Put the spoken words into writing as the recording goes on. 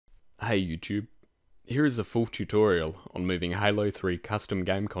Hey YouTube, here is a full tutorial on moving Halo 3 custom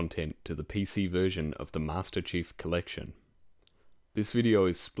game content to the PC version of the Master Chief Collection. This video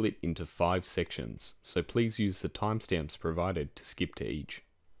is split into 5 sections, so please use the timestamps provided to skip to each.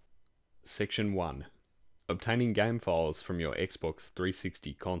 Section 1. Obtaining game files from your Xbox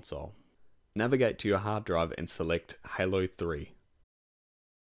 360 console. Navigate to your hard drive and select Halo 3.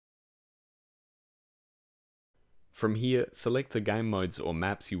 From here, select the game modes or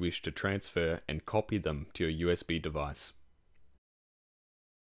maps you wish to transfer and copy them to your USB device.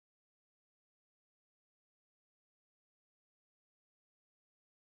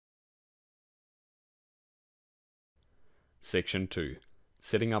 Section 2.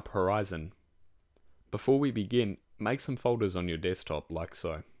 Setting up Horizon. Before we begin, make some folders on your desktop like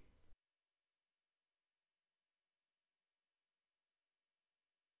so.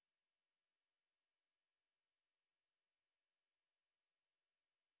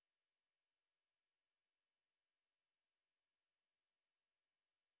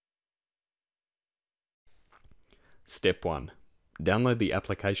 Step 1. Download the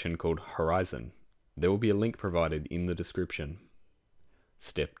application called Horizon. There will be a link provided in the description.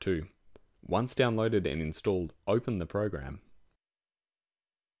 Step 2. Once downloaded and installed, open the program.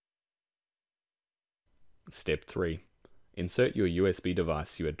 Step 3. Insert your USB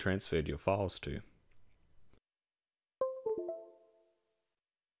device you had transferred your files to.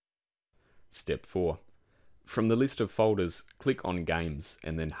 Step 4. From the list of folders, click on Games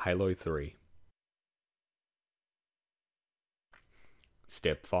and then Halo 3.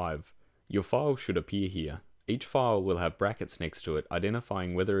 Step 5. Your file should appear here. Each file will have brackets next to it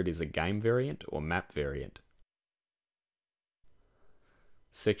identifying whether it is a game variant or map variant.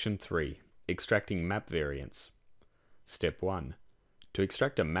 Section 3. Extracting map variants. Step 1. To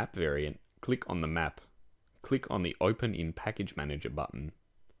extract a map variant, click on the map. Click on the Open in Package Manager button.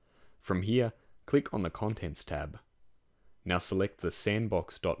 From here, click on the Contents tab. Now select the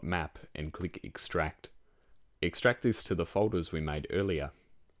sandbox.map and click Extract. Extract this to the folders we made earlier.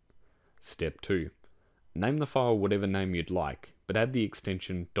 Step 2. Name the file whatever name you'd like, but add the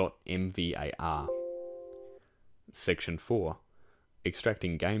extension .mvar. Section 4.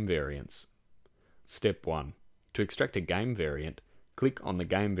 Extracting game variants. Step 1. To extract a game variant, click on the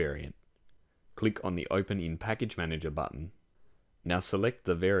game variant. Click on the Open in Package Manager button. Now select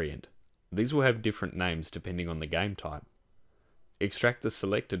the variant. These will have different names depending on the game type. Extract the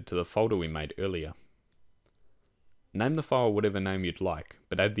selected to the folder we made earlier. Name the file whatever name you'd like,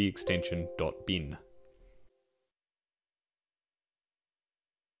 but add the extension .bin.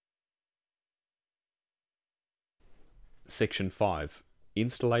 Section 5.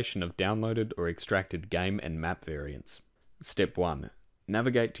 Installation of downloaded or extracted game and map variants. Step 1.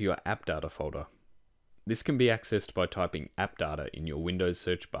 Navigate to your app data folder. This can be accessed by typing app data in your Windows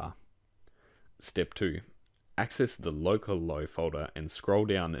search bar. Step 2. Access the LocalLow folder and scroll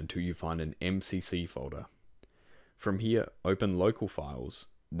down until you find an MCC folder. From here, open Local Files,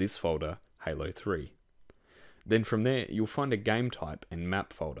 this folder, Halo 3. Then from there, you'll find a game type and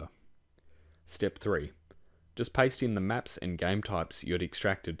map folder. Step 3. Just paste in the maps and game types you had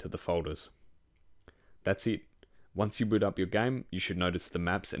extracted to the folders. That's it. Once you boot up your game, you should notice the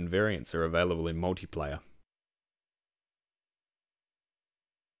maps and variants are available in multiplayer.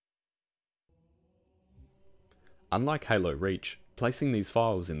 Unlike Halo Reach, placing these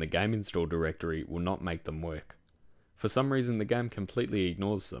files in the game install directory will not make them work. For some reason the game completely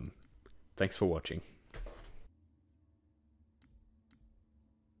ignores them. Thanks for watching.